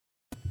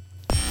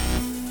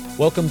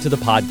Welcome to the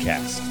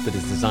podcast that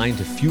is designed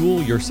to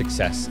fuel your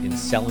success in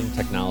selling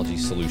technology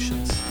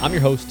solutions. I'm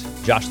your host,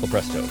 Josh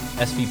Lupresto,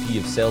 SVP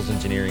of Sales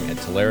Engineering at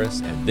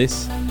Telarus, and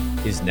this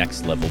is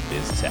Next Level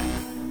BizTech.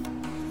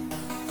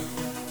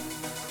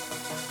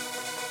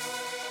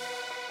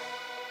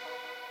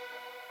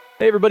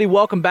 Hey everybody,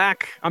 welcome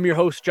back. I'm your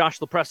host, Josh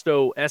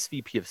Lupresto,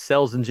 SVP of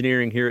Sales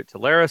Engineering here at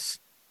Telarus.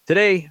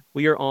 Today,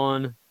 we are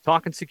on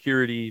talking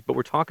security, but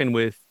we're talking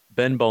with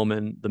Ben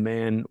Bowman, the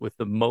man with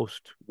the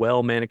most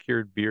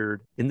well-manicured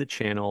beard in the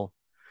channel.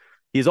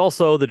 He's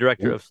also the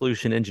Director of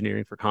Solution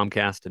Engineering for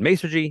Comcast and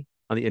Masergy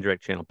on the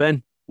indirect channel.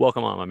 Ben,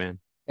 welcome on, my man.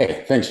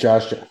 Hey, thanks,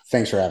 Josh.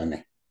 Thanks for having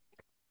me.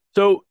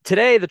 So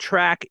today the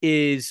track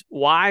is,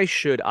 why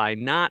should I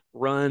not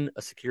run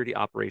a security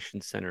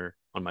operations center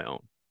on my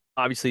own?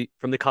 Obviously,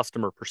 from the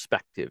customer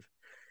perspective.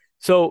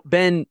 So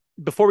Ben,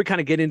 before we kind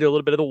of get into a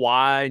little bit of the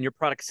why and your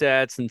product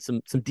sets and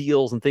some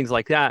deals and things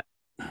like that,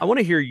 I want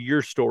to hear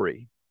your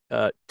story.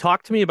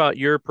 Talk to me about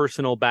your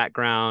personal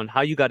background,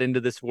 how you got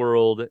into this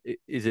world.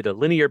 Is it a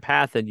linear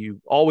path and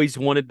you always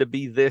wanted to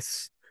be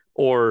this,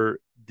 or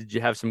did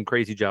you have some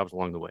crazy jobs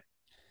along the way?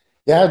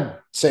 Yeah, I'd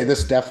say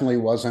this definitely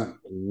wasn't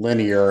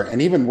linear.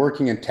 And even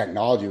working in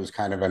technology was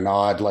kind of an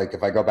odd, like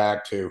if I go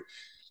back to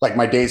like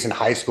my days in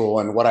high school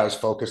and what I was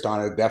focused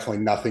on, it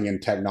definitely nothing in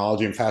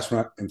technology. In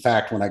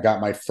fact, when I got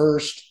my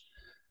first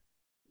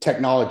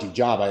technology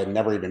job, I had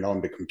never even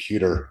owned a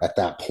computer at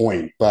that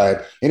point.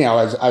 But anyhow,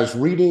 I was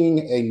reading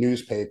a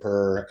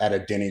newspaper at a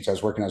Denny's. I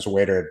was working as a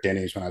waiter at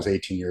Denny's when I was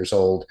 18 years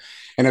old.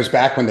 And it was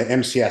back when the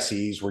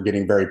MCSEs were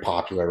getting very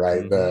popular,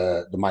 right?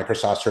 The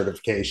Microsoft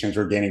certifications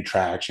were gaining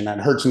traction. I'd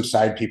heard some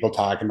side people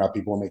talking about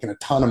people making a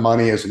ton of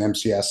money as an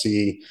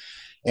MCSE.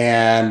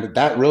 And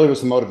that really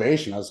was the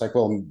motivation. I was like,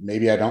 well,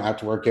 maybe I don't have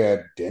to work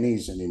at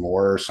Denny's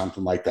anymore or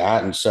something like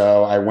that. And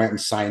so I went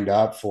and signed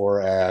up for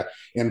a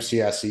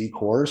MCSE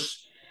course.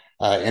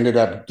 Ended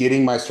up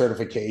getting my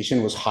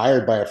certification, was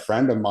hired by a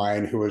friend of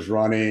mine who was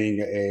running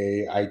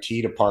a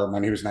IT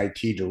department. He was an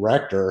IT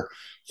director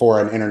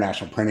for an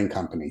international printing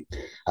company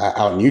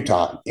out in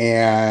Utah.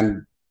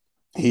 And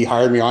he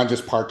hired me on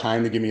just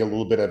part-time to give me a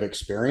little bit of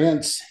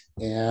experience.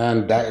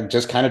 And that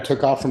just kind of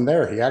took off from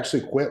there. He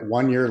actually quit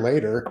 1 year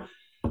later.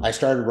 I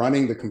started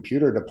running the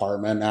computer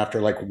department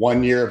after like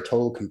 1 year of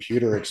total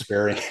computer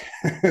experience.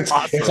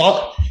 It's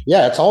all,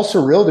 yeah, it's all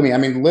surreal to me. I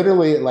mean,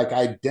 literally, like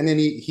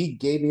he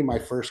gave me my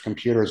first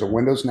computer as a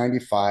Windows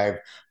 95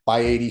 by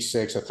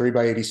 86, a 3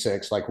 by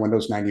 86, like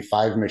Windows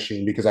 95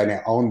 machine, because I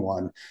didn't own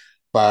one.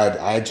 But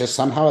I just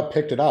somehow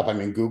picked it up. I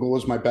mean, Google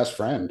was my best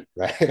friend,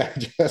 right? I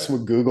just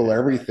would Google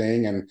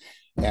everything,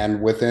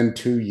 and within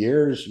 2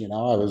 years, I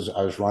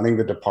was running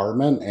the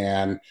department,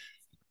 and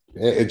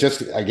it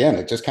just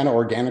kind of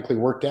organically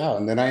worked out.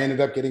 And then I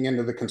ended up getting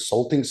into the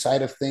consulting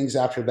side of things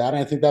after that.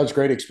 And I think that was a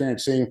great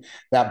experience, seeing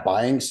that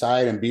buying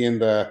side and being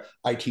the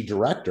IT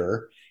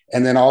director.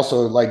 And then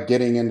also like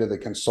getting into the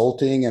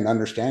consulting and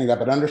understanding that,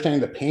 but understanding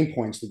the pain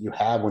points that you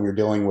have when you're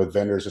dealing with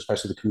vendors,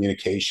 especially the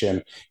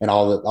communication and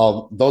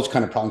all those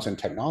kind of problems in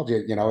technology.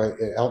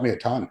 It helped me a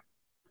ton.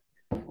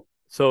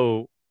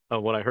 So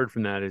what I heard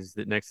from that is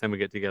that next time we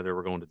get together,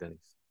 we're going to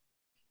Denny's.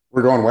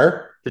 We're going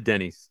where? To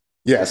Denny's.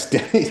 Yes,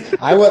 Denny's.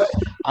 I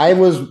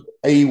was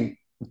a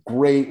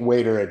great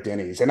waiter at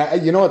Denny's, and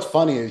what's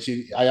funny is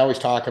I always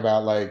talk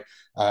about like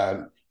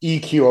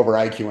EQ over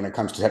IQ when it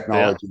comes to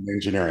technology and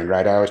engineering,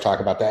 right? I always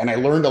talk about that, and I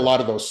learned a lot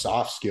of those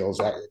soft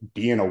skills at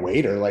being a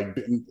waiter, like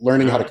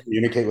learning how to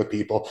communicate with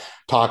people,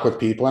 talk with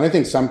people. And I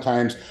think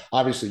sometimes,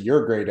 obviously,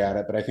 you're great at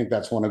it, but I think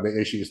that's one of the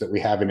issues that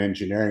we have in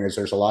engineering is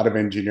there's a lot of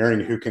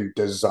engineering who can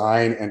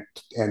design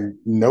and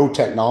know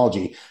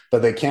technology,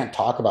 but they can't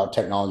talk about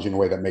technology in a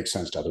way that makes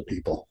sense to other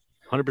people.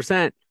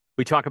 100%.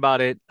 We talk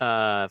about it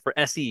for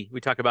SE. We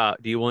talk about,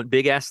 do you want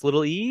big S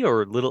little e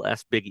or little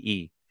s big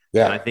E?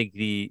 Yeah. And I think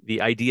the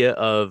idea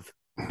of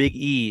big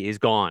E is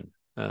gone.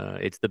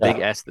 It's the big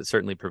S that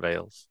certainly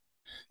prevails.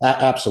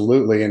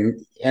 Absolutely.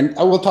 And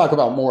we'll talk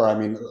about more. I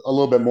mean, a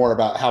little bit more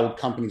about how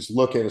companies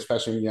look at,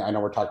 especially, I know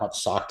we're talking about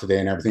SOC today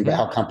and everything, but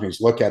how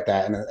companies look at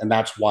that. And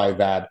that's why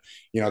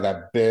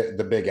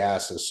the big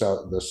S is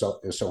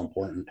so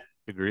important.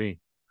 Agree.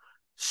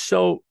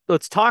 So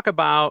let's talk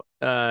about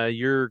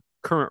your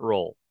current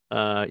role.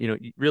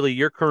 Really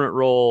your current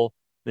role,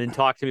 then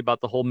talk to me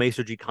about the whole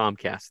Masergy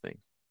Comcast thing.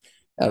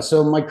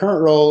 So my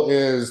current role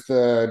is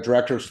the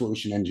Director of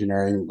Solution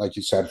Engineering, like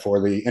you said, for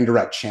the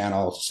indirect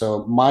channel.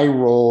 So my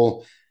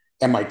role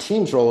and my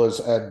team's role is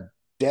a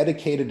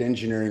dedicated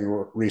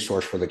engineering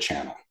resource for the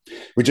channel.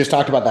 We just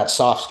talked about that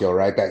soft skill,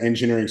 right? That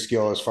engineering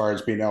skill as far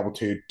as being able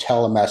to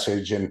tell a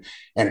message and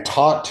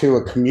talk to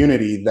a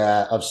community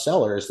of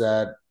sellers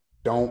that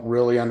don't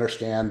really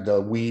understand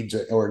the weeds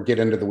or get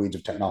into the weeds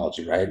of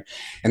technology, right?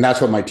 And that's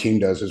what my team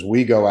does is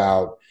we go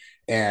out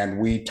and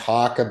we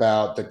talk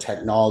about the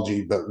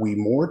technology, but we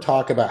more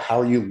talk about how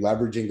are you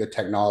leveraging the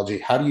technology?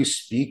 How do you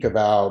speak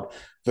about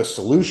the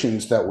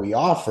solutions that we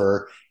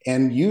offer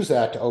and use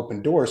that to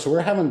open doors? So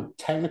we're having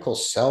technical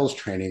sales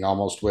training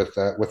almost with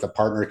the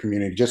partner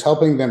community, just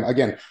helping them,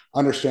 again,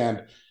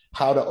 understand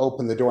how to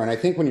open the door. And I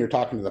think when you're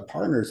talking to the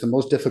partners, the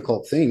most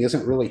difficult thing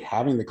isn't really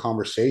having the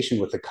conversation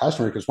with the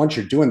customer, because once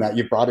you're doing that,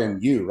 you've brought in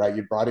you, right?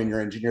 You've brought in your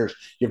engineers,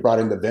 you've brought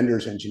in the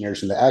vendors,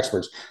 engineers, and the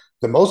experts.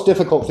 The most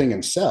difficult thing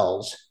in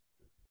sales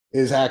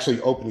is actually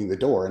opening the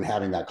door and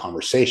having that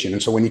conversation.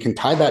 And so when you can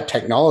tie that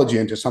technology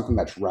into something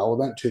that's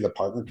relevant to the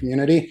partner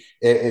community,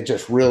 it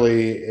just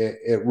really,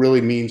 it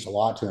really means a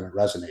lot to them. It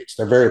resonates.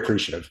 They're very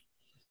appreciative.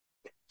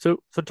 So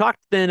talk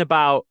then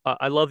about.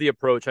 I love the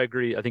approach. I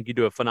agree. I think you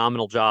do a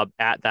phenomenal job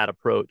at that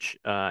approach,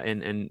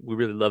 and we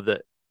really love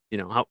that. You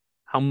know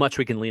how much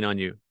we can lean on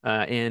you,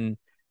 and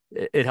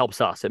it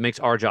helps us. It makes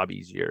our job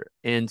easier.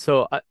 And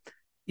so,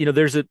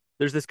 there's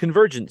this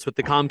convergence with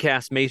the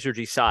Comcast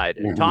Masergy side.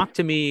 Mm-hmm. Talk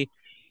to me.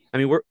 I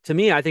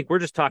mean, I think we're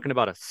just talking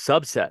about a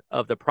subset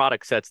of the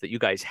product sets that you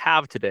guys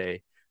have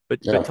today. But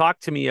Yeah. talk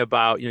to me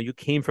about, you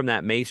came from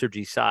that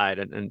Masergy side,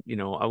 and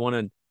I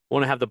want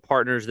to have the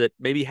partners that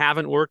maybe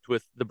haven't worked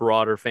with the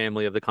broader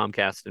family of the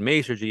Comcast and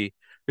Masergy.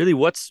 Really,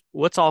 what's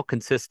all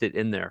consistent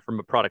in there from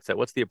a product set?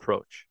 What's the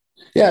approach?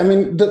 Yeah, I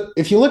mean,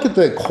 if you look at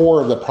the core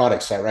of the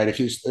product set, right?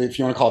 If you want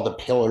to call it the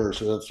pillars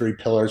or the three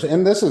pillars,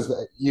 and this is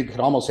you could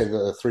almost say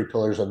the three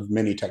pillars of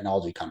many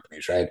technology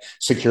companies, right?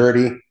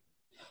 Security,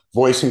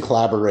 voice and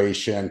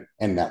collaboration,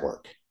 and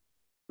network.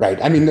 Right.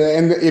 I mean,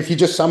 and if you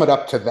just sum it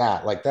up to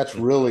that, like that's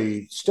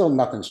really still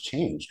nothing's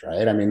changed,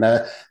 right? I mean,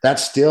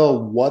 that's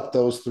still what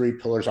those three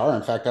pillars are.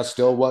 In fact, that's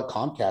still what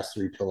Comcast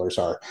three pillars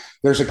are.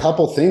 There's a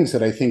couple things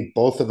that I think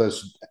both of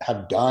us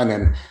have done.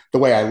 And the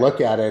way I look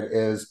at it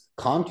is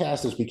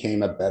Comcast has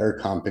become a better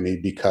company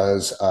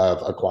because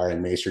of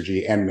acquiring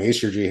Masergy, and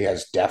Masergy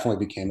has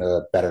definitely become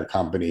a better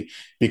company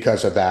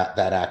because of that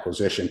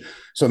acquisition.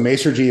 So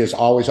Masergy has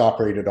always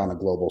operated on a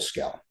global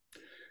scale.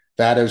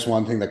 That is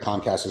one thing that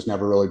Comcast has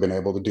never really been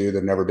able to do.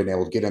 They've never been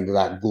able to get into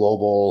that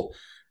global,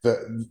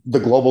 the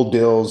global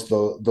deals,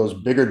 those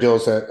bigger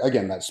deals that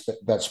again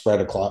that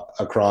spread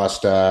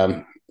across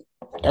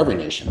every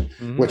nation,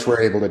 Mm-hmm. which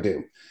we're able to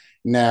do.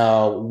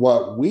 Now,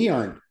 what we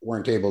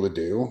weren't able to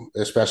do,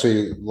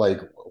 especially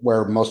like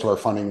where most of our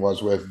funding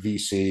was with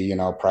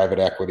VC, private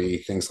equity,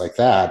 things like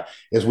that,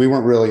 is we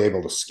weren't really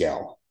able to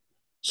scale.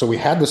 So we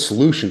had the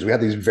solutions, we had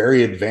these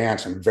very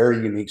advanced and very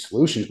unique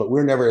solutions, but we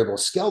were never able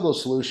to scale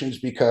those solutions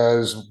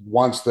because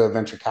once the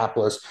venture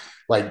capitalists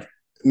like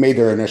made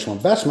their initial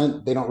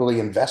investment, they don't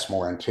really invest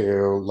more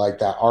into like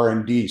that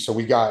R&D. So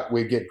we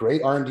get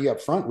great R&D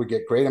up front, we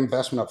get great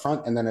investment up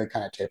front, and then it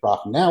kind of taper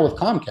off. Now with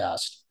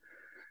Comcast,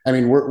 I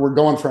mean, we're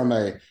going from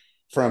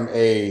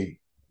a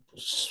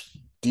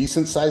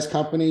decent sized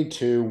company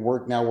to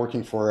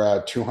working for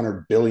a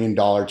 $200 billion,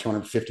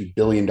 $250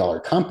 billion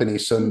company.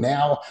 So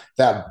now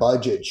that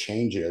budget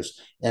changes,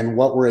 and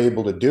what we're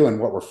able to do and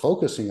what we're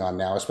focusing on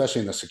now, especially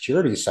in the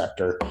security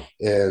sector,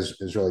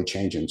 is really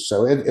changing.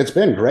 So it's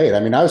been great. I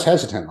mean, I was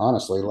hesitant,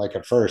 honestly. Like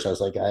at first, I was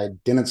like, I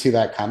didn't see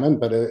that coming,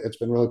 but it's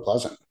been really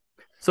pleasant.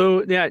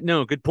 So yeah,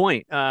 no, good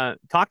point.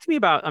 Talk to me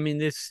about. I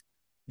mean,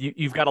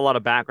 you've got a lot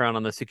of background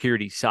on the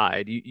security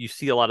side. You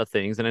see a lot of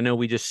things, and I know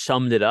we just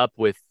summed it up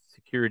with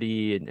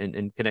security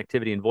and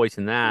connectivity and voice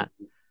and that.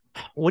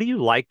 What do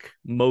you like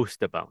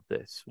most about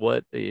this?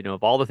 What,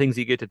 of all the things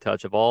you get to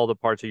touch, of all the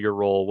parts of your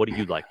role, what do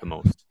you like the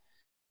most?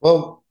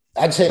 Well,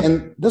 I'd say,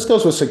 and this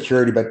goes with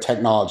security, but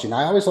technology. And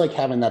I always like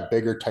having that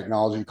bigger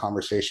technology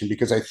conversation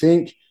because I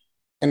think,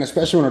 and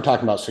especially when we're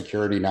talking about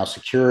security now,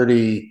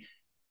 security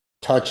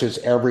touches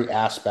every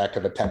aspect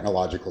of a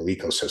technological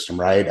ecosystem,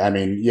 right? I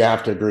mean, you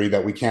have to agree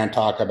that we can't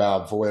talk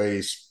about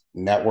voice,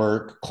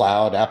 network,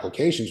 cloud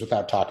applications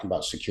without talking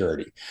about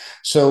security.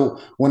 So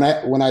when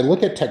I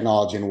look at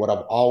technology and what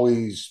I've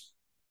always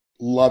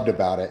loved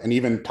about it, and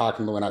even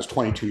talking to when I was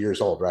 22 years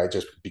old, right? I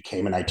just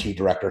became an IT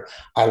director.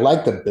 I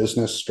like the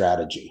business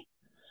strategy.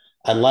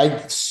 I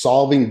like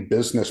solving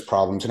business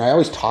problems. And I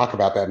always talk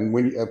about that.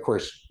 And of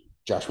course,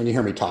 Josh, when you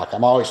hear me talk,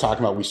 I'm always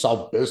talking about we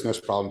solve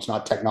business problems,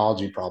 not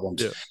technology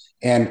problems. Yeah.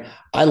 And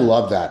I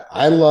love that.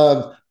 I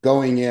love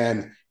going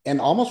in and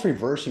almost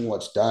reversing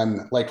what's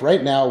done. Like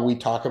right now, we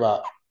talk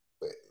about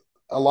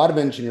a lot of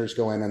engineers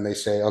go in and they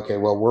say, okay,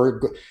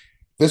 well,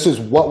 this is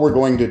what we're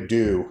going to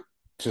do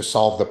to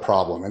solve the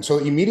problem. And so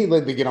immediately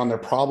they get on their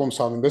problem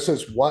solving. This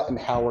is what and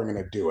how we're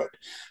going to do it.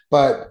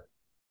 But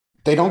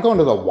they don't go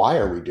into the why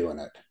are we doing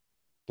it?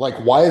 Like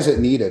why is it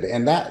needed?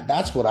 And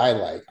that's what I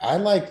like. I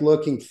like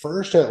looking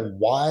first at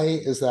why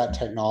is that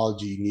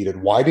technology needed?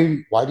 Why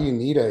do you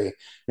need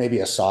maybe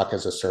a SOC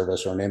as a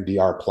service or an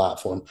MDR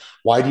platform?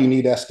 Why do you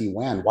need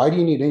SD-WAN? Why do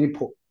you need any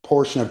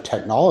portion of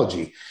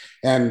technology?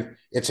 And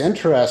it's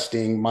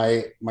interesting,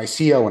 my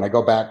CEO, when I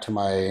go back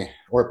to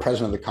or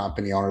president of the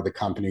company, owner of the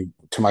company,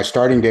 to my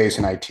starting days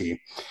in IT,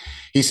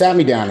 he sat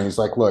me down and he's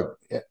like, look,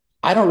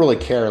 I don't really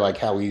care like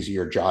how easy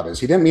your job is.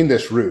 He didn't mean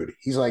this rude.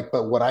 He's like,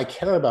 but what I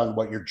care about and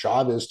what your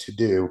job is to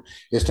do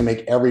is to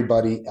make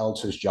everybody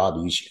else's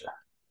job easier.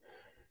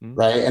 Mm-hmm.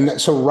 Right.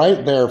 And so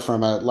right there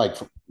from a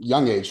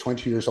young age,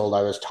 22 years old,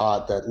 I was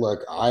taught that,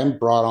 look, I'm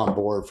brought on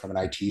board from an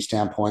IT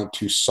standpoint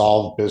to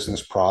solve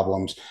business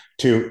problems,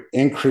 to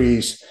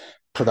increase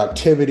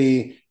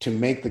productivity, to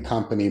make the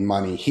company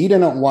money. He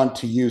didn't want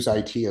to use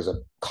IT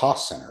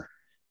cost center.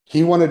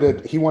 He wanted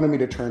me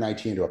to turn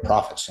IT into a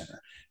profit center.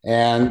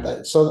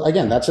 And so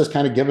again, that's just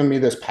kind of given me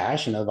this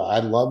passion of I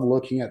love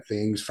looking at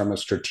things from a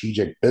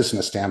strategic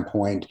business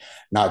standpoint,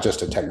 not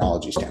just a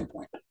technology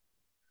standpoint.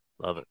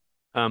 Love it.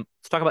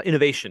 Let's talk about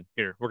innovation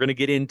here. We're going to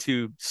get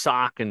into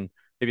SOC and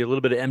maybe a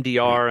little bit of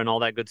MDR and all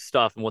that good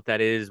stuff and what that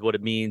is, what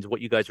it means,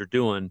 what you guys are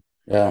doing.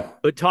 Yeah.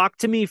 But talk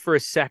to me for a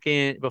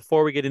second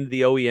before we get into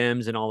the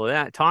OEMs and all of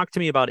that. Talk to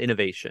me about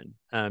innovation.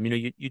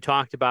 You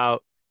talked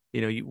about,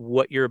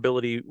 what your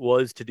ability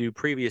was to do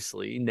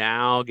previously.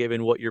 Now,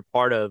 given what you're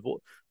part of,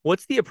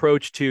 what's the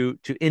approach to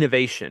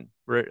innovation,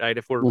 right?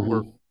 If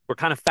we're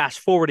kind of fast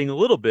forwarding a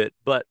little bit,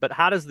 but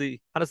how does the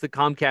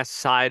Comcast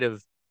side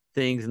of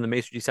things and the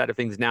Masergy side of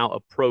things now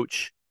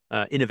approach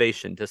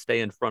innovation to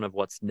stay in front of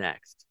what's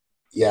next?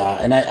 Yeah,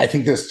 and I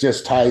think this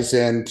just ties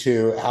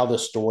into how the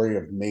story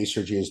of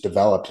Masergy is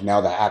developed. And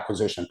now the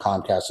acquisition of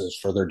Comcast is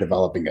further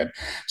developing it.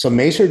 So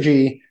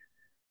Masergy,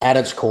 at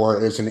its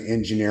core, is an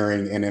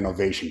engineering and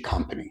innovation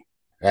company.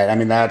 Right? I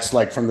mean, that's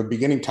like from the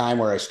beginning time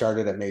where I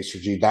started at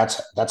Masergy.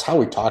 That's how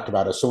we talked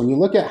about it. So when you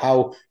look at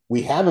how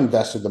we have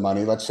invested the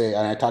money, let's say,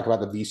 and I talk about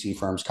the VC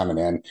firms coming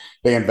in,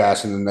 they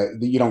invest, and then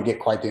you don't get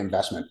quite the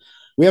investment.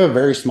 We have a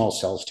very small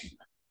sales team.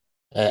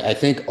 I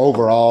think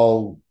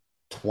overall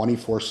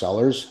 24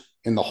 sellers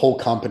in the whole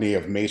company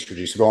of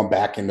Masergy. So going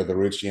back into the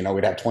roots,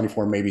 we'd have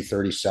 24, maybe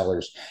 30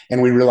 sellers.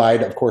 And we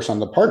relied, of course, on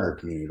the partner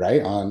community,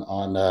 right?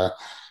 On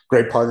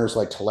great partners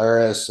like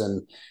Telarus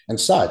and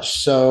such.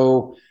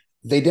 So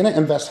they didn't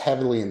invest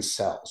heavily in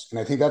sales. And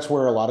I think that's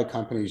where a lot of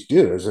companies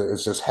do is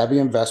this heavy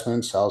investment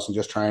in sales and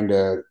just trying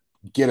to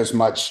get as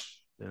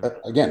much,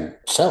 again,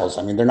 sales.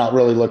 I mean, they're not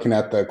really looking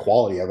at the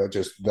quality of it,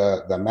 just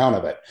the amount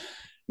of it.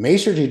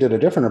 Masergy did a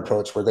different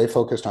approach where they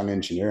focused on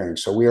engineering.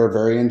 So we are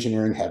very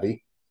engineering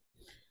heavy.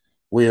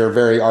 We are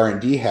very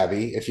R&D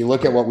heavy. If you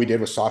look at what we did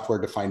with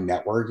software-defined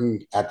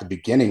networking at the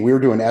beginning, we were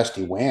doing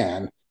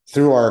SD-WAN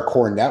through our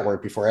core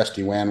network before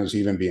SD-WAN was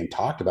even being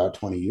talked about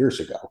 20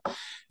 years ago.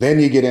 Then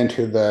you get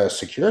into the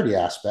security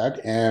aspect,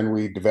 and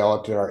we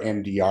developed our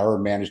MDR, or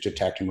Managed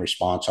Detect and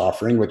Response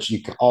offering, which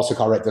you can also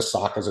call the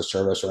SOC as a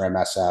service or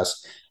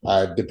MSS,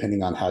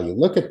 depending on how you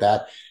look at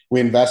that.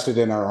 We invested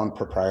in our own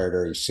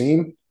proprietary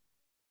SIEM,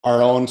 our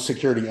own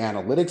security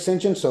analytics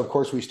engine. So of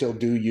course we still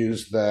do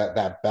use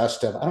that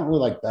best of, I don't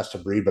really like best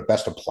of breed, but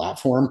best of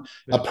platform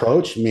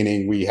approach,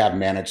 meaning we have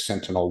managed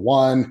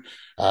SentinelOne,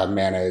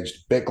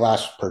 managed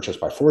BitGlass purchased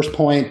by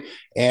ForcePoint,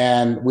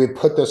 and we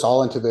put this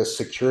all into this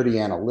security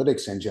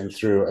analytics engine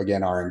through,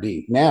 again,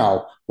 R&D.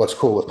 Now, what's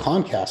cool with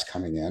Comcast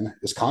coming in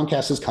is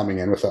Comcast is coming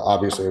in with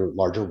obviously a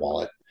larger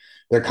wallet.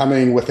 They're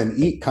coming in with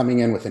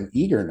an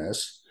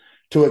eagerness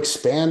to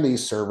expand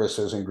these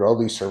services and grow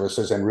these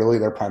services. And really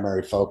their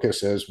primary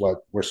focus is what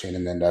we're seeing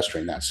in the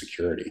industry, and that's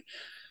security.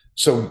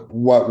 So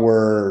what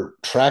we're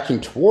tracking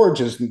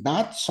towards is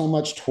not so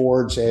much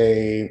towards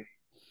a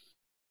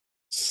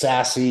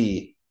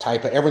SASE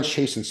type of, everyone's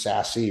chasing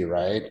SASE,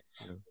 right?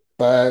 Yeah.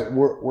 But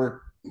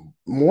we're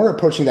more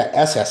approaching that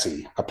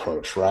SSE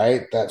approach,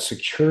 right? That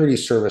security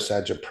service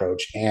edge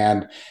approach.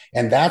 And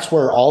that's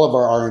where all of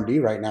our R&D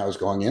right now is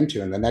going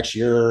into. And the next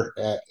year,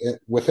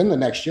 within the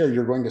next year,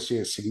 you're going to see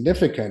a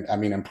significant,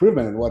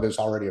 improvement in what is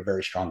already a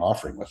very strong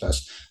offering with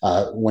us.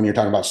 When you're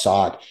talking about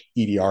SOC,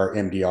 EDR,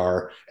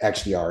 MDR,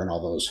 XDR, and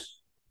all those.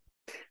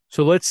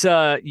 So let's,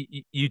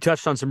 you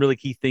touched on some really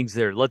key things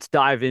there. Let's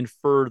dive in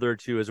further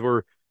too, as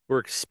we're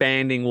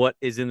expanding what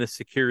is in the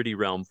security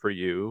realm for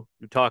you.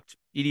 You talked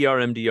EDR,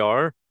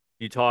 MDR.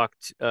 You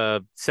talked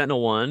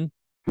SentinelOne.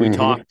 We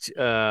talked,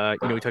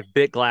 we talked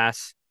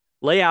BitGlass.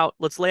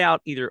 Let's lay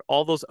out either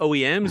all those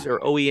OEMs or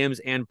OEMs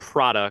and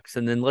products,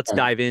 and then let's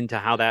dive into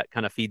how that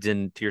kind of feeds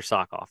into your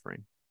SOC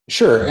offering.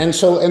 Sure.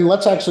 And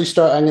let's actually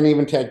start. I'm going to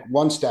even take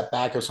one step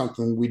back of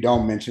something we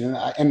don't mention.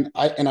 And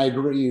I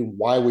agree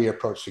why we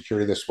approach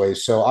security this way.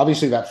 So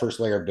obviously that first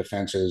layer of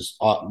defense is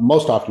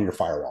most often your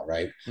firewall,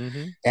 right?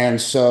 Mm-hmm. And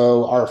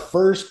so our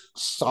first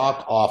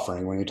SOC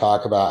offering, when you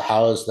talk about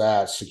how is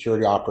that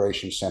security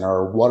operations center,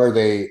 or what are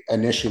they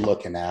initially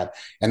looking at?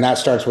 And that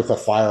starts with a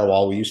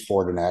firewall. We use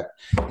Fortinet,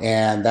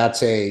 and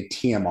that's a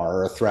TMR,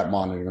 or a threat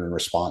monitoring and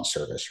response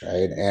service,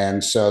 right?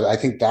 And so I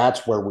think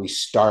that's where we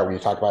start when you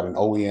talk about an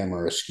OEM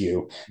or a SKU.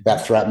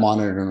 That threat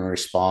monitoring and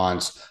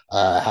response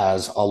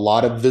has a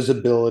lot of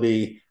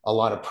visibility, a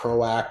lot of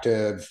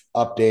proactive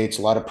updates,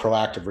 a lot of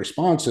proactive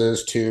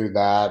responses to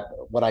that,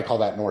 what I call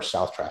that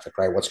north-south traffic,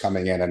 right? What's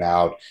coming in and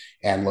out,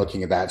 and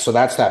looking at that. So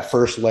that's that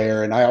first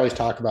layer. And I always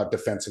talk about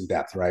defense in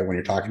depth, right? When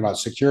you're talking about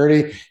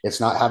security, it's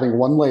not having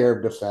one layer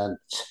of defense.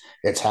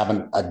 It's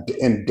having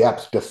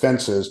in-depth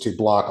defenses to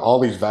block all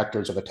these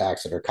vectors of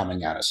attacks that are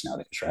coming at us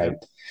nowadays, right?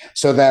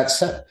 So that's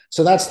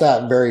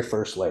that very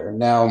first layer.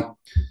 Now,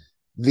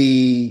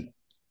 the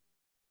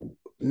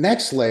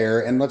next layer,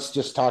 and let's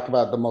just talk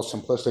about the most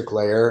simplistic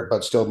layer,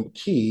 but still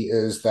key,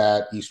 is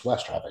that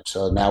east-west traffic.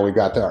 So now we've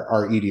got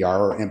our EDR,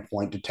 or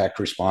endpoint detect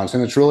response,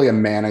 and it's really a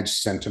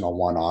managed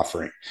SentinelOne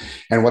offering.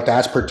 And what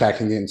that's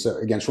protecting against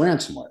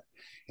ransomware.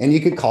 And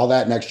you could call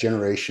that next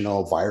generation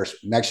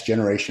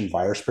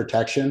virus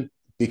protection,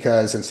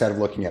 because instead of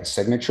looking at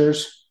signatures,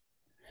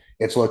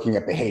 it's looking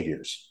at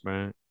behaviors.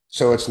 Right.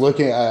 So it's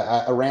looking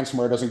a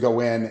ransomware doesn't go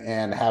in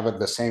and have it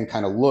the same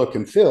kind of look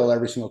and feel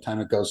every single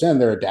time it goes in.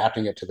 They're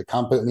adapting it to the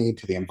company,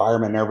 to the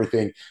environment, and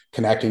everything,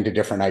 connecting to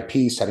different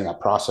IPs, setting up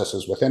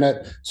processes within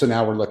it. So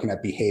now we're looking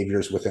at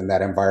behaviors within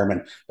that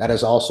environment. That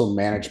is also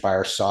managed by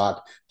our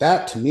SOC.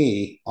 That, to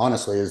me,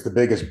 honestly, is the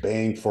biggest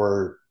bang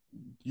for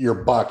your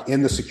buck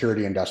in the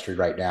security industry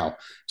right now.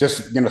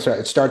 Just,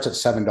 it starts at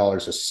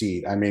 $7 a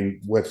seat. I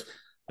mean, with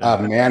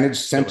Yeah.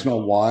 managed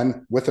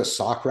Sentinel-1 with a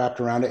SOC wrapped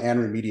around it and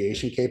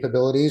remediation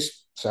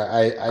capabilities. So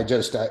I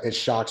just, it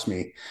shocks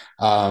me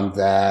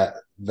that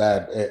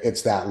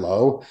it's that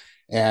low.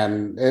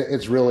 And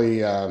it's really,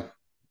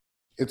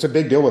 it's a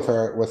big deal with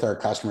our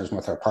customers and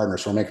with our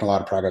partners. So we're making a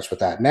lot of progress with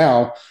that.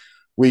 Now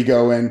we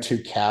go into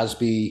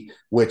CASB,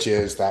 which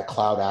is that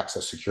cloud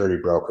access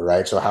security broker,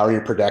 right? So how are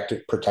you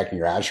protecting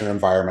your Azure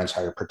environments,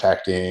 how you're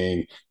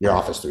protecting your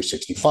Office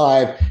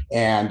 365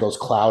 and those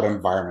cloud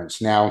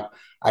environments. Now,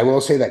 I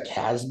will say that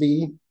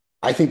CASB,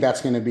 I think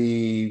that's going to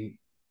be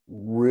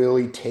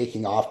really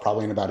taking off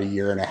probably in about a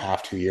year and a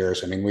half, 2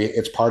 years. I mean,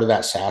 it's part of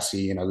that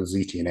SASE,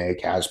 the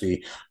ZTNA,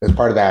 CASB, it's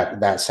part of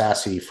that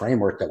SASE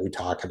framework that we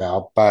talk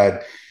about,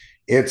 but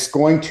it's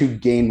going to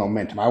gain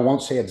momentum. I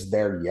won't say it's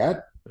there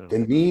yet. Oh. The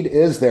need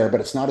is there, but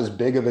it's not as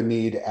big of a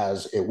need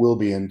as it will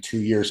be in 2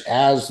 years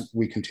as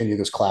we continue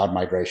this cloud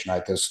migration,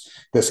 right?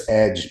 This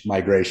edge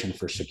migration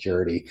for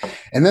security.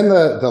 And then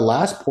the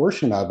last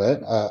portion of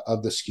it,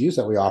 of the SKUs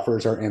that we offer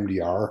is our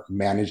MDR,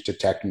 managed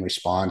detect and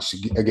response.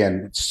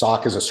 Again,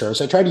 SOC as a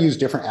service. I try to use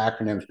different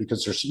acronyms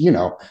because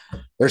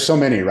there's so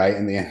many, right,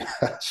 in the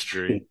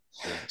industry.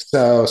 Sure.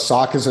 So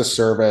SOC as a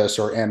service,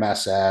 or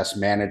MSS,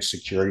 managed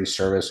security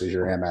service, is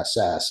your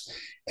MSS.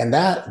 And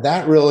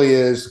that really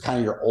is kind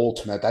of your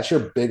ultimate. That's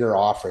your bigger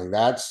offering.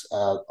 That's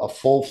a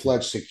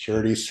full-fledged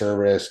security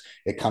service.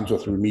 It comes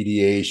with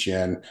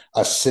remediation,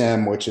 a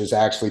SIM, which is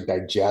actually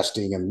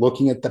digesting and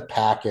looking at the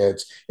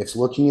packets. It's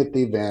looking at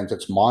the events.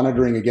 It's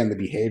monitoring, again, the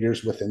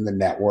behaviors within the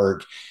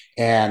network.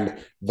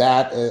 And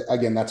that,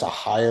 again, that's a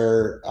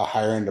higher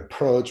end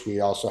approach.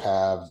 We also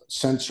have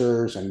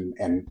sensors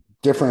and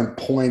different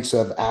points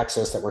of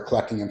access that we're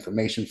collecting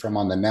information from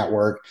on the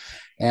network.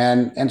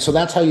 And so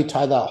that's how you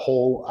tie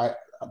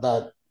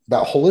that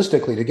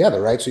holistically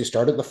together, right? So you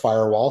start at the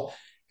firewall.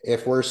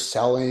 If we're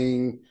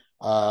selling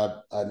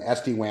an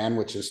SD-WAN,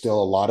 which is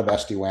still a lot of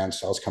SD-WAN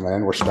sales coming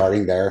in, we're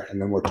starting there.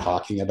 And then we're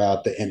talking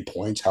about the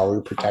endpoints, how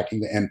we're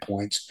protecting the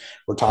endpoints.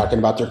 We're talking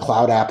about their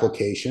cloud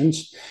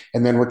applications.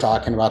 And then we're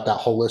talking about that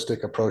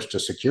holistic approach to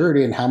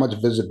security and how much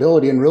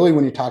visibility. And really,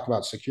 when you talk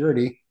about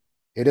security,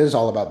 it is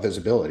all about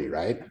visibility,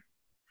 right?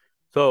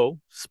 So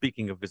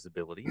speaking of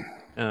visibility,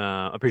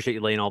 appreciate you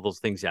laying all those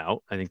things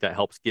out. I think that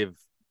helps give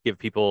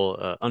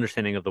people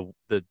understanding of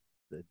the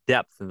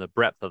depth and the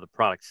breadth of the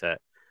product set.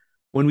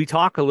 When we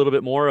talk a little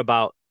bit more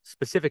about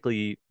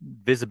specifically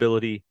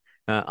visibility,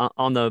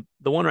 on the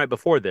one right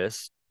before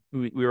this,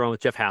 we were on with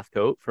Jeff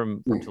Hathcote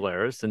from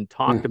Telarus and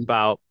talked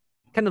about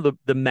kind of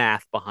the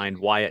math behind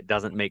why it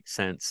doesn't make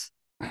sense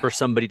for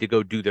somebody to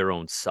go do their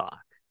own SOC.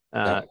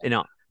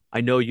 I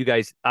know you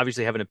guys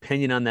obviously have an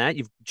opinion on that.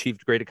 You've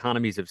achieved great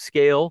economies of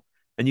scale,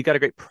 and you got a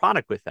great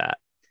product with that.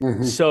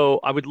 So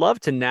I would love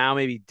to now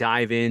maybe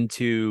dive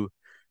into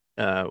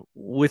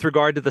with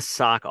regard to the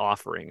SOC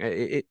offering.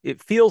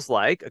 It feels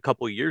like a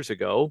couple of years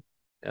ago,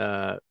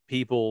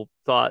 people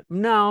thought,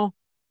 no,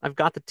 I've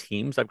got the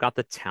teams, I've got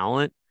the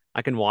talent,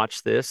 I can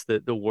watch this.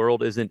 The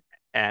world isn't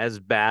as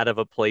bad of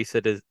a place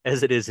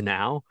as it is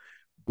now.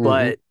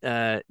 But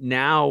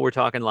now we're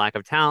talking lack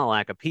of talent,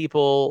 lack of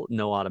people,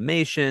 no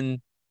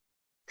automation.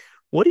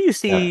 What do you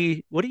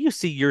see? What do you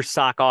see your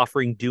SOC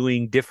offering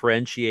doing,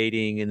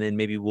 differentiating, and then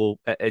maybe we'll,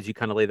 as you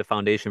kind of lay the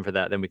foundation for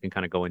that, then we can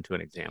kind of go into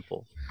an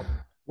example.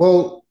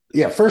 Well,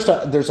 yeah, first,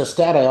 there's a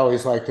stat I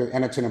always like to,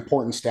 and it's an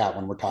important stat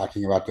when we're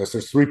talking about this.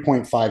 There's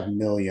 3.5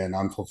 million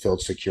unfulfilled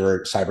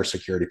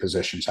cybersecurity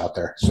positions out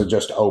there. So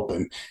just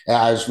open. And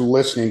I was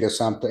listening to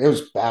something. It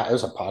was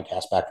a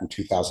podcast back in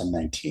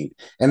 2019,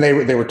 and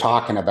they were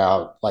talking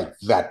about like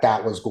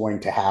that was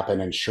going to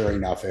happen, and sure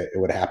enough, it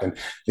would happen.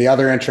 The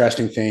other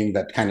interesting thing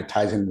that kind of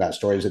ties into that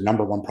story is the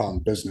number one problem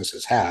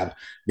businesses have.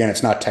 Again,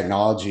 it's not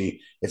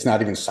technology. It's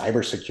not even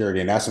cybersecurity.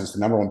 In essence, the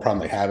number one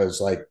problem they have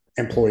is like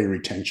employee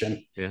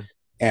retention. Yeah.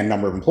 And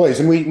number of employees.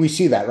 And we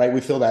see that, right? We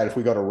feel that if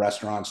we go to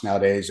restaurants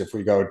nowadays, if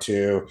we go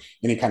to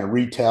any kind of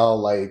retail,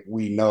 like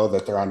we know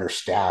that they're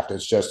understaffed.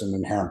 It's just an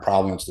inherent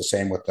problem. It's the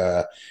same with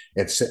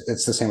it's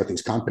the same with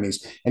these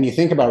companies. And you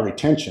think about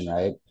retention,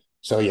 right?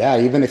 So yeah,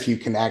 even if you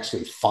can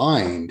actually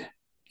find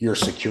your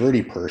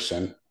security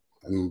person,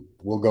 and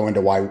we'll go into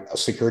why a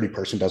security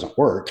person doesn't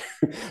work.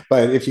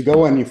 But if you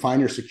go and you find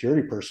your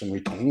security person,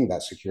 retaining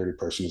that security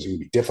person is going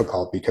to be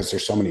difficult because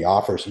there's so many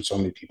offers and so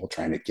many people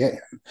trying to get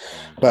him.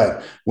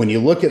 But when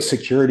you look at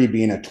security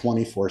being a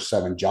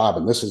 24/7 job,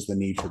 and this is the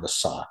need for the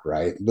SOC,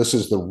 right? This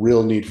is the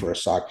real need for a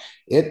SOC.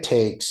 It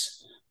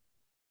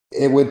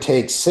would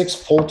take 6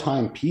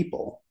 full-time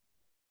people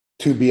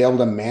to be able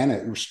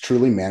to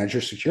truly manage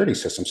your security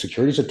system.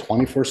 Security is a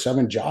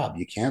 24/7 job.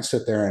 You can't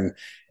sit there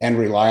and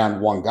rely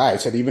on one guy. I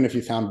said, even if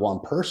you found one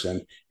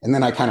person, and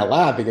then I kind of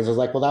laughed because I was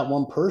like, well, that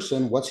one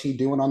person, what's he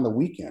doing on the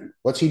weekend?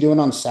 What's he doing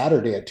on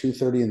Saturday at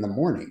 2:30 in the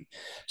morning?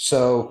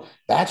 So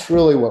that's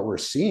really what we're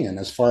seeing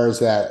as far as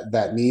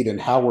that need and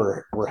how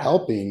we're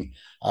helping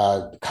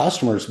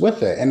customers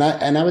with it. And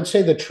I would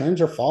say the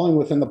trends are falling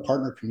within the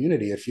partner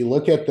community. If you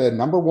look at the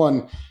number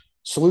one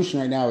solution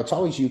right now, it's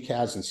always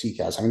UCaaS and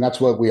CCaaS. I mean, that's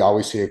what we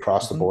always see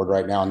across the board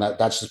right now. And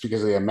that's just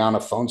because of the amount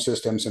of phone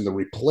systems and the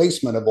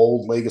replacement of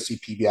old legacy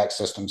PBX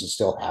systems is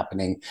still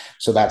happening.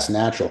 So that's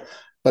natural.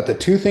 But the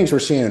two things we're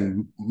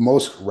seeing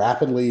most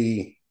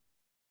rapidly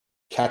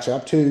catch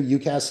up to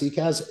UCaaS,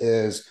 CCaaS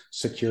is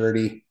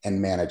security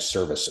and managed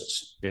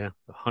services. Yeah,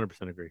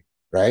 100% agree.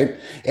 Right.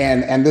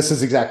 And this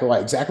is exactly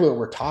what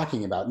we're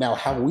talking about. Now,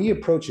 how we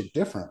approach it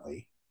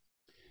differently,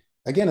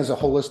 again, is a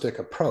holistic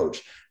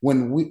approach.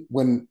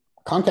 When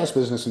Comcast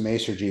Business and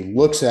Masergy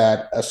looks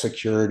at a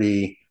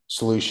security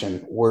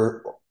solution,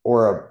 we're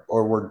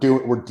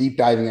deep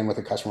diving in with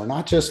a customer. We're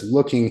not just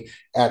looking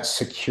at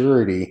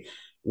security.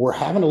 We're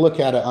having to look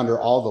at it under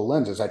all the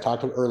lenses. I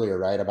talked earlier,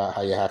 right, about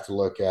how you have to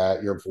look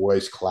at your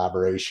voice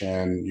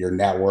collaboration, your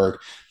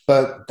network.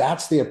 But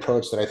that's the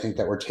approach that I think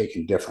that we're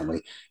taking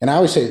differently. And I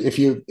always say, if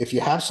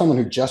you have someone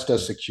who just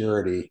does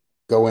security,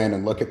 go in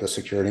and look at the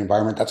security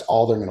environment, that's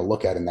all they're going to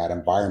look at in that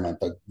environment.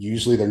 But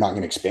usually they're not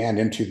going to expand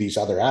into these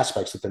other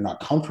aspects that they're not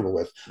comfortable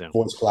with. Yeah.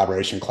 Voice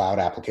collaboration, cloud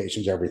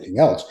applications, everything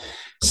else.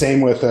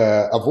 Same with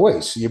a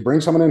voice. You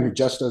bring someone in who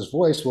just does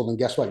voice, well, then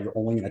guess what? You're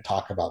only going to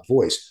talk about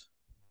voice.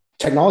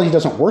 Technology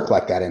doesn't work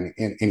like that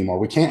anymore.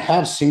 We can't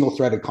have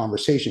single-threaded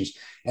conversations.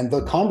 And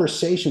the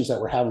conversations that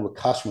we're having with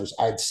customers,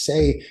 I'd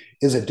say,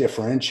 is a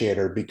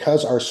differentiator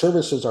because our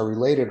services are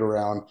related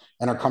around,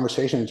 and our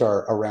conversations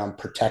are around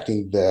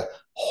protecting the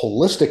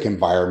holistic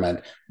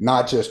environment,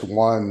 not just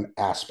one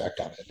aspect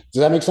of it.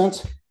 Does that make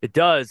sense? It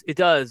does. It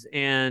does.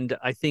 And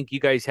I think you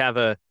guys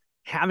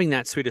having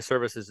that suite of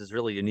services is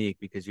really unique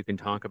because you can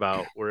talk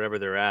about wherever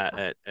they're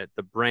at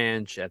the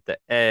branch, at the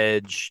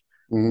edge,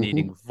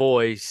 needing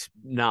voice,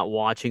 not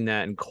watching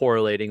that and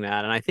correlating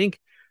that. And I think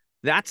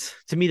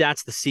to me,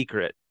 that's the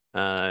secret.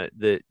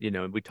 That,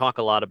 we talk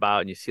a lot about,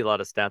 and you see a lot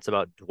of stats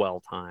about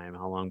dwell time,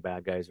 how long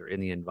bad guys are in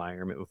the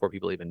environment before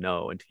people even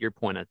know. And to your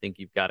point, I think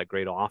you've got a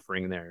great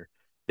offering there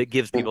that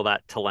gives people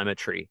that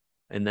telemetry,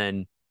 and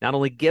then not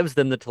only gives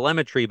them the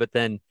telemetry, but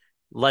then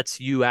lets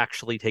you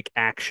actually take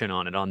action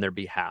on it on their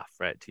behalf,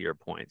 right? To your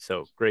point.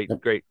 So great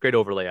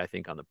overlay, I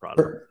think, on the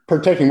product.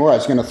 Protecting more, I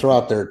was going to throw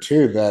out there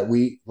too, that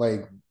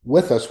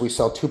with us, we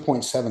sell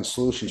 2.7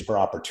 solutions per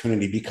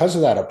opportunity. Because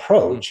of that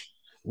approach,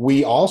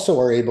 we also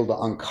are able to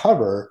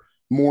uncover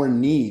more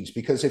needs,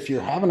 because if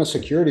you're having a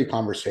security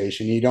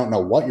conversation, you don't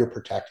know what you're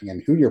protecting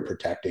and who you're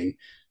protecting,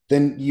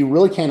 then you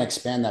really can't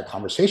expand that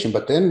conversation.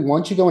 But then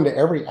once you go into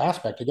every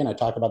aspect, again, I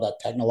talk about that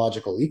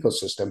technological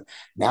ecosystem.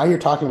 Now you're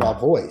talking about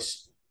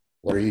voice.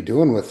 What are you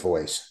doing with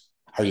voice?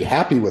 Are you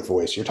happy with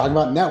voice? You're talking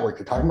about network,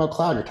 you're talking about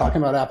cloud, you're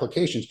talking about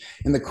applications.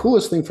 And the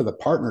coolest thing for the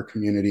partner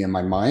community in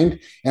my mind,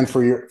 and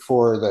for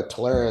the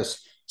Telarus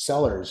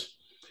sellers,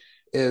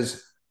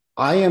 is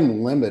I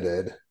am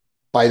limited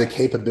by the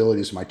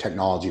capabilities of my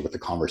technology with the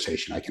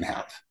conversation I can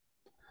have.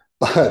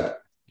 But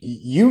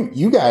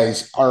you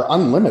guys are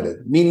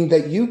unlimited, meaning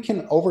that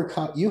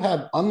you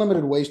have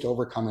unlimited ways to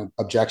overcome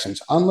objections,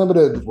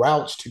 unlimited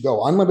routes to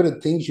go,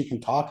 unlimited things you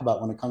can talk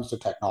about when it comes to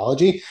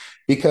technology,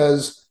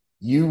 because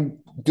you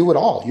do it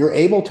all. You're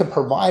able to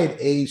provide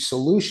a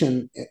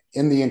solution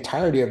in the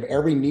entirety of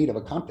every need of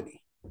a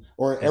company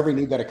or every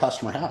need that a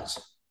customer has.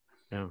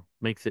 Yeah,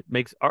 makes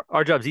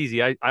our jobs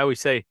easy. I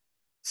always say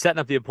setting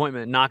up the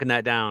appointment and knocking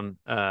that down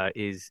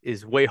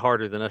is way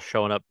harder than us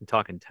showing up and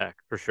talking tech,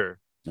 for sure.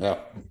 Yeah.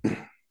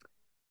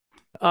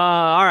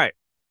 All right.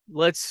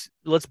 Let's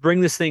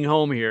bring this thing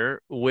home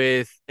here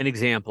with an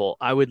example.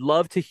 I would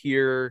love to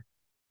hear,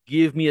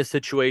 give me a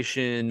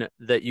situation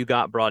that you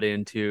got brought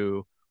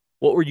into.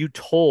 What were you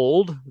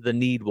told the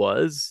need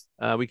was?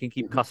 We can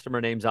keep customer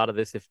names out of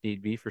this if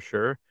need be, for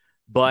sure.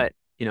 But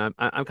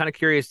I'm kind of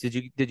curious. Did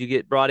you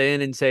get brought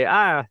in and say,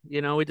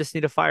 we just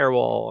need a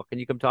firewall? Can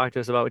you come talk to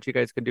us about what you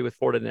guys can do with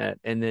Fortinet?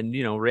 And then,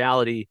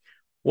 reality,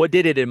 what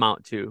did it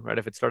amount to, right?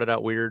 If it started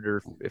out weird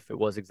or if it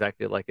was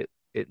exactly like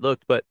it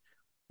looked, but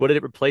what did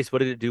it replace? What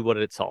did it do? What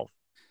did it solve?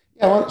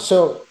 Yeah, well,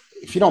 so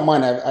if you don't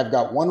mind, I've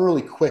got one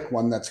really quick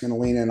one that's going to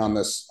lean in on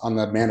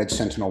the managed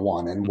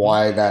Sentinel-1 and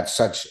why that's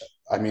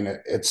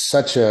it's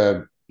such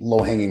a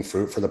low-hanging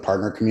fruit for the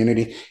partner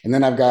community. And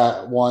then I've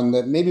got one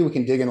that maybe we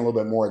can dig in a little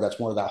bit more. That's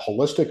more of that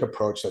holistic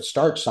approach that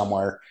starts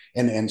somewhere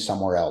and ends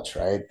somewhere else,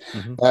 right?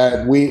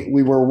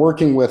 We were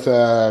working with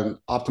an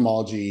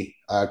ophthalmology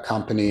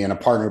company, and a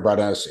partner brought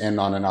us in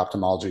on an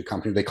ophthalmology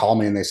company. They call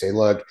me and they say,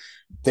 look,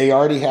 they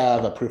already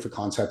have a proof of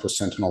concept with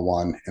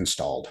Sentinel-1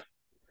 installed.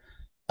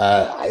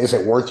 Is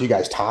it worth you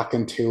guys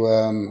talking to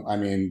them? I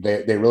mean,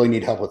 they really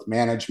need help with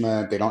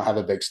management. They don't have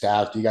a big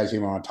staff. Do you guys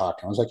even want to talk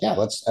to them? I was like, yeah,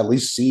 let's at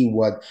least see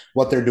what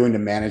they're doing to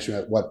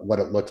management, what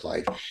it looked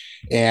like.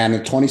 And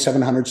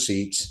 2,700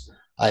 seats.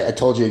 I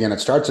told you again, it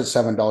starts at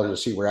 $7 a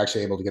seat. We're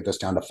actually able to get this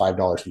down to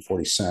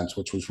 $5.40,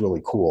 which was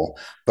really cool.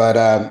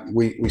 But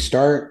we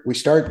start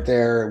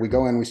there. We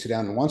go in, we sit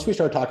down, and once we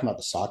start talking about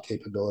the SOC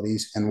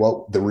capabilities and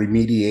what the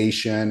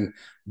remediation,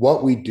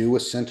 what we do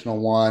with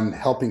Sentinel-1,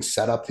 helping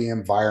set up the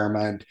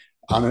environment,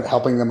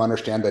 helping them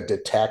understand the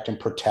detect and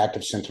protect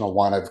of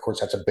Sentinel-1. Of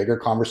course, that's a bigger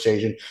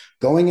conversation.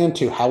 Going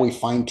into how we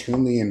fine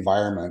tune the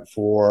environment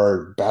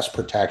for best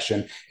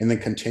protection and then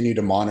continue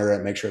to monitor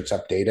it, make sure it's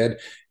updated.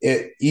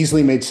 It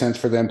easily made sense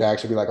for them to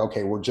actually be like,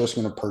 okay, we're just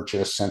going to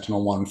purchase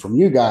Sentinel-1 from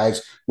you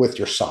guys with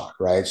your SOC,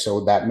 right?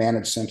 So that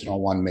managed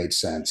Sentinel-1 made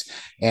sense.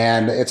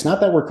 And it's not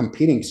that we're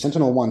competing.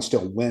 Sentinel-1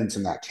 still wins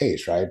in that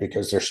case, right?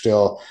 Because they're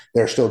still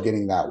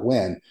getting that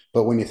win.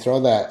 But when you throw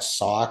that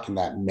SOC and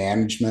that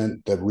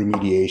management, the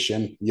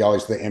remediation, you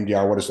always the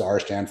MDR, what does the R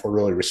stand for?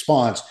 Really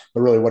response,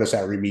 but really what is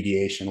that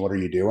remediation? What are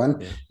you doing?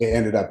 Yeah. It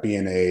ended up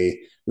being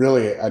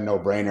really a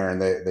no-brainer,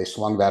 and they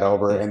swung that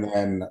over. Yeah. And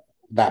then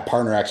that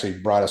partner actually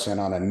brought us in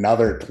on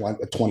another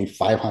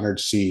 2,500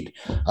 seat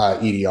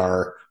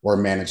EDR or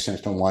managed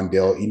Sentinel-1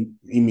 deal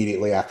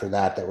immediately after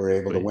that we're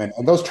able to Sweet. win.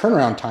 And those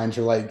turnaround times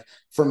are like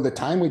from the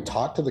time we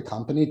talked to the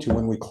company to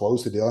when we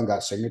closed the deal and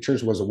got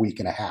signatures was a week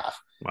and a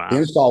half. The Wow.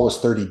 install was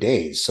 30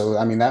 days. So,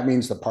 I mean, that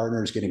means the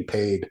partner is getting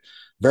paid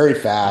very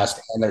Yeah.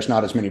 fast, and there's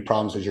not as many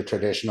problems as your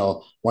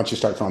traditional. Once you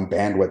start throwing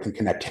bandwidth and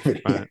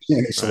connectivity Right. in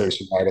any Right.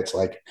 solution, right? It's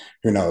like,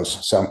 who knows?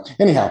 So,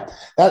 anyhow,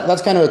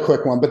 that's kind of a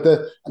quick one. But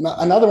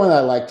another one that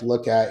I like to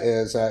look at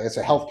is it's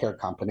a healthcare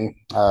company,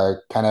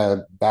 kind of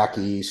back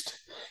east.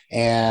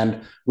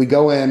 And we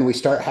go in, we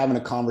start having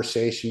a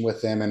conversation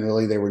with them, and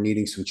really they were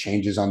needing some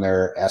changes on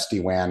their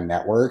SD-WAN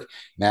network.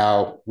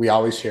 Now, we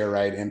always hear,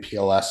 right,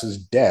 MPLS is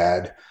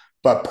dead,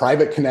 but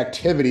private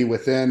connectivity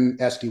within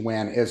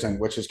SD-WAN isn't,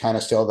 which is kind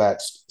of still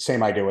that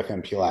same idea with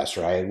MPLS,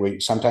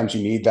 right? Sometimes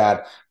you need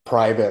that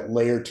private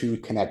layer 2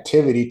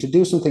 connectivity to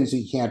do some things that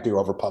you can't do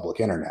over public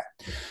internet.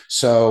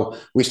 So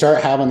we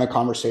start having the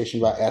conversation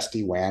about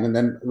SD-WAN, and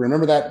then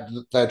remember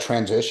that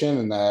transition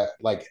and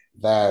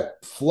that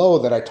flow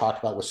that I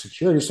talked about with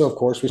security. So of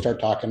course we start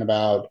talking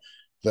about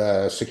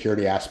the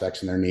security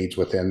aspects and their needs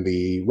within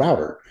the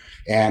router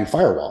and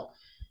firewall,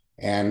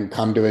 and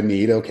come to a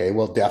need. Okay,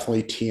 well,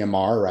 definitely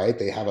TMR, right?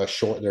 They have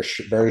they're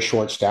very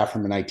short staff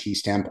from an IT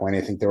standpoint.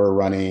 I think they were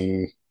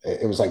running,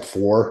 it was like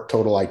 4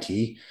 total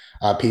IT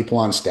people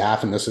on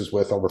staff, and this is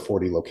with over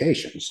 40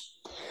 locations.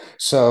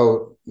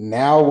 So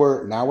now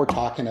we're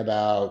talking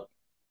about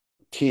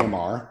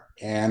TMR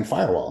and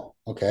firewall.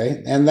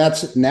 Okay, and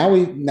that's now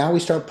we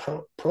start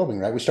probing,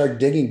 right? We start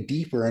digging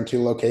deeper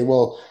into, okay,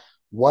 well,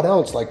 what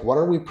else? Like, what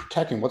are we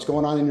protecting? What's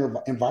going on in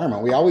your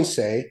environment? We always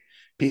say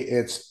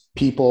it's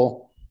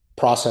people,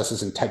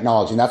 processes, and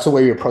technology, and that's the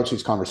way we approach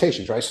these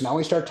conversations, right? So now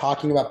we start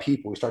talking about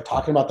people, we start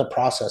talking about the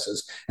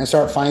processes, and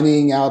start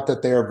finding out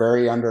that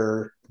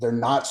they're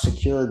not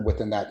secured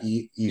within that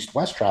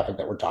east-west traffic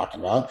that we're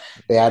talking about.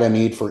 They had a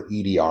need for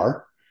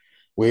EDR.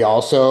 We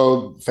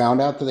also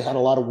found out that they had a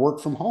lot of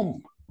work from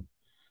home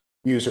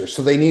users.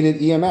 So they needed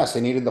EMS.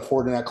 They needed the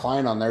Fortinet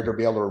client on there to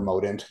be able to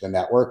remote into the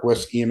network,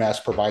 with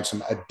EMS provide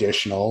some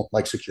additional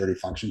like security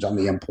functions on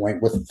the endpoint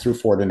through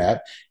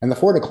Fortinet and the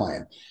Forti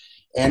client.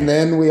 And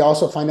then we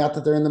also find out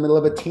that they're in the middle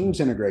of a Teams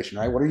integration,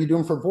 right? What are you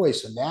doing for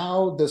voice? And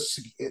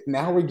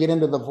now we get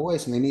into the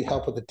voice, and they need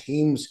help with the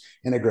Teams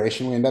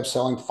integration. We end up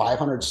selling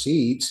 500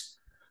 seats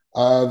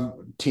of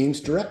Teams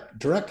Direct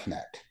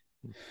Connect.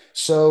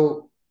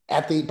 So by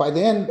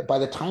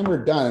the time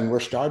we're done, we're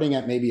starting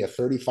at maybe a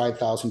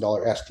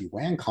 $35,000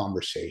 SD-WAN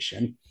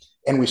conversation.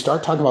 And we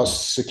start talking about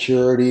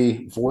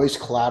security, voice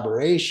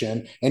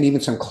collaboration, and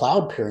even some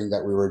cloud peering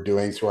that we were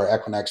doing through our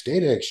Equinix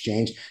data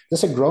exchange.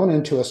 This had grown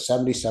into a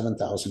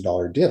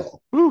 $77,000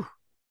 deal. Whew.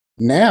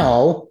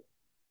 Now,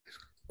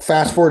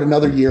 fast forward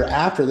another year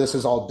after this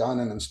is all done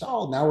and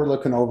installed, now we're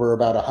looking over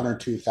about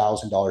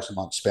 $102,000 a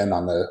month spend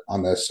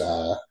on this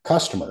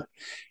customer.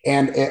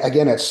 And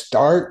again, it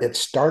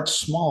starts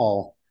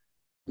small.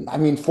 I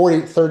mean,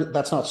 40, 30,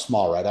 that's not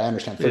small, right? I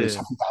understand Yeah.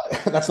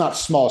 37,000. That's not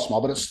small,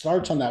 but it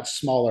starts on that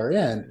smaller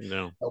end.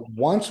 No.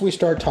 Once we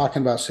start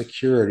talking about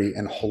security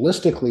and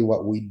holistically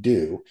what we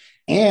do,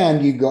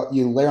 and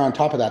you layer on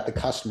top of that the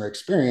customer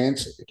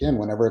experience. Again,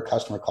 whenever a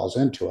customer calls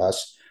into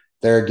us,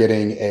 they're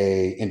getting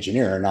a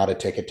engineer, not a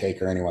ticket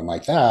taker or anyone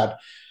like that.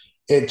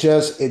 It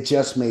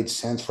just made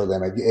sense for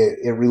them.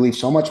 It relieved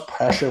so much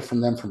pressure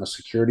from them from a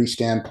security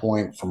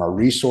standpoint, from a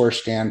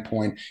resource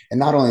standpoint, and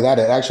not only that,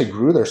 it actually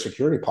grew their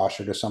security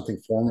posture to something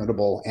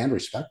formidable and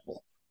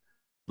respectable.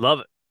 Love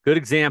it. Good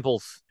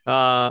examples.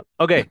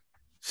 Okay.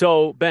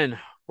 So Ben,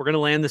 we're gonna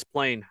land this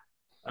plane.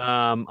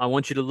 I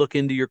want you to look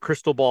into your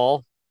crystal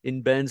ball.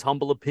 In Ben's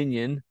humble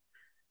opinion,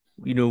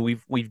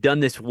 we've done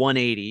this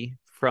 180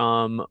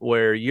 from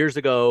where years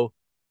ago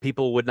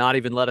people would not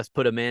even let us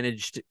put a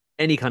managed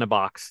any kind of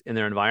box in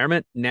their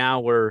environment. Now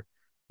we're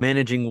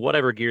managing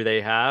whatever gear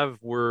they have.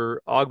 We're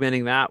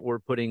augmenting that. We're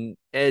putting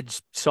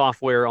edge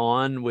software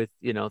on with,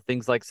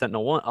 things like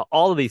Sentinel-1,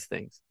 all of these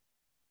things.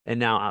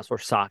 And now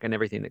outsource SOC and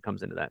everything that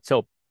comes into that.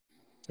 So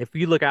if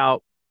you look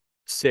out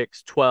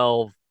 6,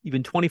 12,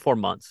 even 24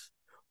 months,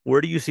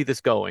 Where do you see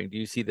this going? Do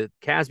you see the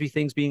CASB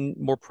things being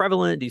more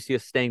prevalent? Do you see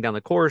us staying down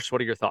the course?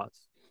 What are your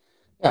thoughts?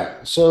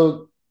 Yeah.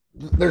 So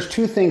there's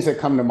two things that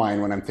come to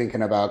mind when I'm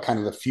thinking about kind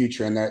of the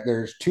future, and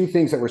there's two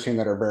things that we're seeing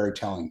that are very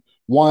telling.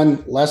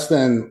 One, less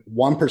than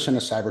 1%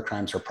 of cyber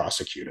crimes are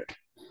prosecuted.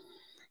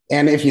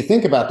 And if you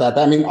think about that,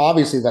 I mean,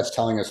 obviously that's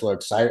telling us,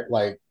 look,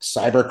 like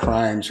cyber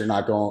crimes are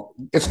not going,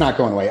 it's not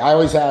going away. I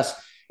always ask,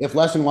 if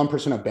less than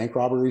 1% of bank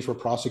robberies were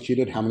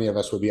prosecuted, how many of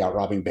us would be out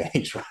robbing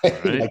banks, right?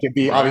 Right. Like it'd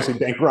be Right. obviously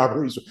bank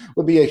robberies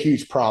would be a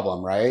huge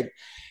problem, right?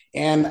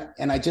 And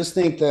I just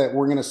think that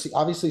we're going to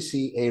obviously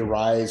see a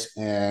rise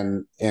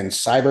in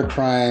cyber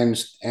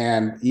crimes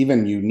and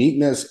even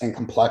uniqueness and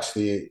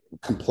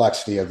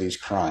complexity of these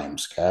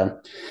crimes. Okay.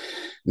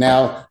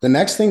 Now, the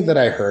next thing that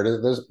I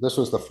heard, this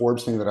was the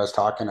Forbes thing that I was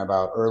talking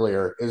about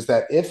earlier, is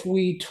that if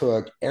we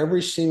took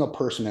every single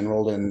person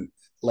enrolled in,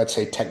 let's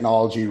say,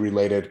 technology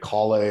related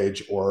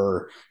college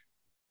or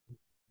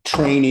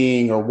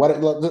training or what,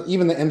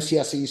 even the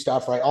MCSE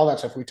stuff, right? All that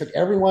stuff. We took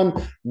everyone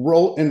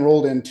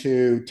enrolled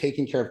into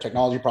taking care of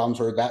technology problems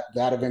or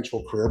that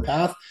eventual career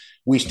path.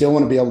 We still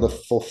want to be able to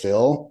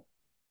fulfill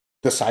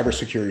the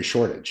cybersecurity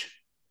shortage,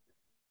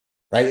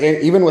 right?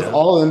 And even with Yeah.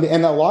 all of them,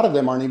 and a lot of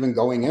them aren't even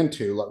going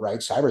into right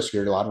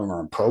cybersecurity. A lot of them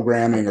are in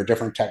programming or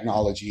different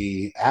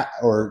technology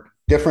or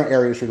different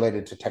areas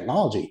related to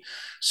technology.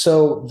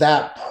 So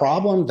that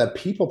problem, the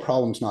people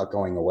problem, is not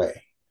going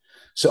away.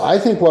 So I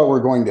think what we're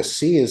going to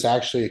see is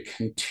actually a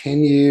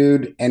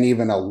continued and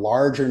even a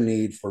larger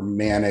need for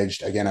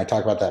managed. Again, I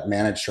talk about that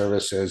managed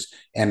services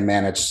and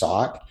managed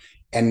SOC.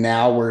 And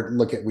now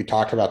we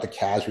talked about the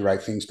CASB,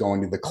 right? Things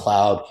going to the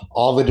cloud,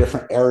 all the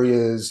different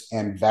areas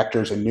and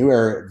vectors and new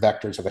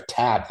vectors of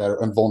attack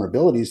and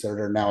vulnerabilities that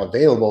are now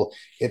available.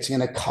 It's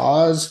going to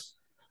cause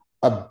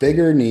a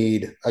bigger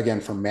need, again,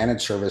 for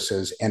managed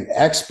services and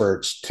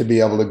experts to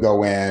be able to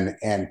go in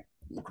and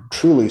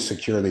truly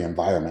secure the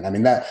environment. I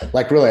mean, that,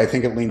 like, really, I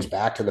think it leans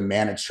back to the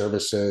managed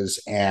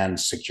services and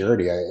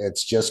security.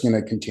 It's just going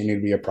to continue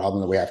to be a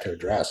problem that we have to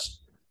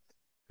address.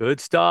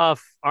 Good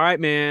stuff. All right,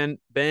 man.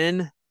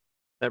 Ben,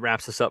 that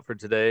wraps us up for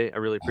today. I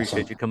really Awesome.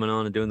 appreciate you coming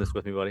on and doing this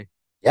with me, buddy.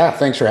 Yeah,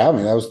 thanks for having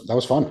me. That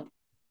was fun.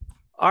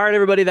 All right,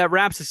 everybody, that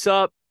wraps us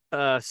up.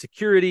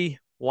 Security,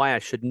 why I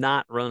should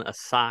not run a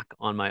SOC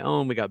on my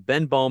own. We got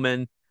Ben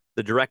Bowman,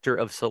 the director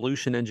of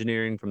Solution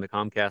Engineering from the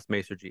Comcast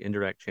Masergy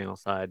indirect channel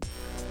side.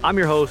 I'm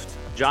your host,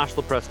 Josh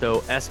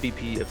Lupresto,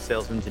 SVP of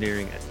Sales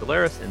Engineering at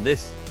Telarus, and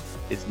this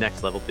is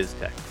Next Level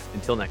BizTech.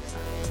 Until next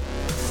time.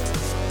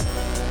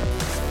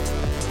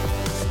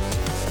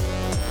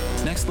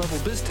 Next Level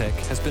BizTech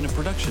has been a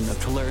production of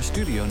Telarus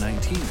Studio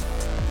 19.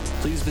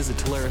 Please visit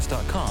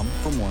Telarus.com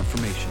for more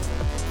information.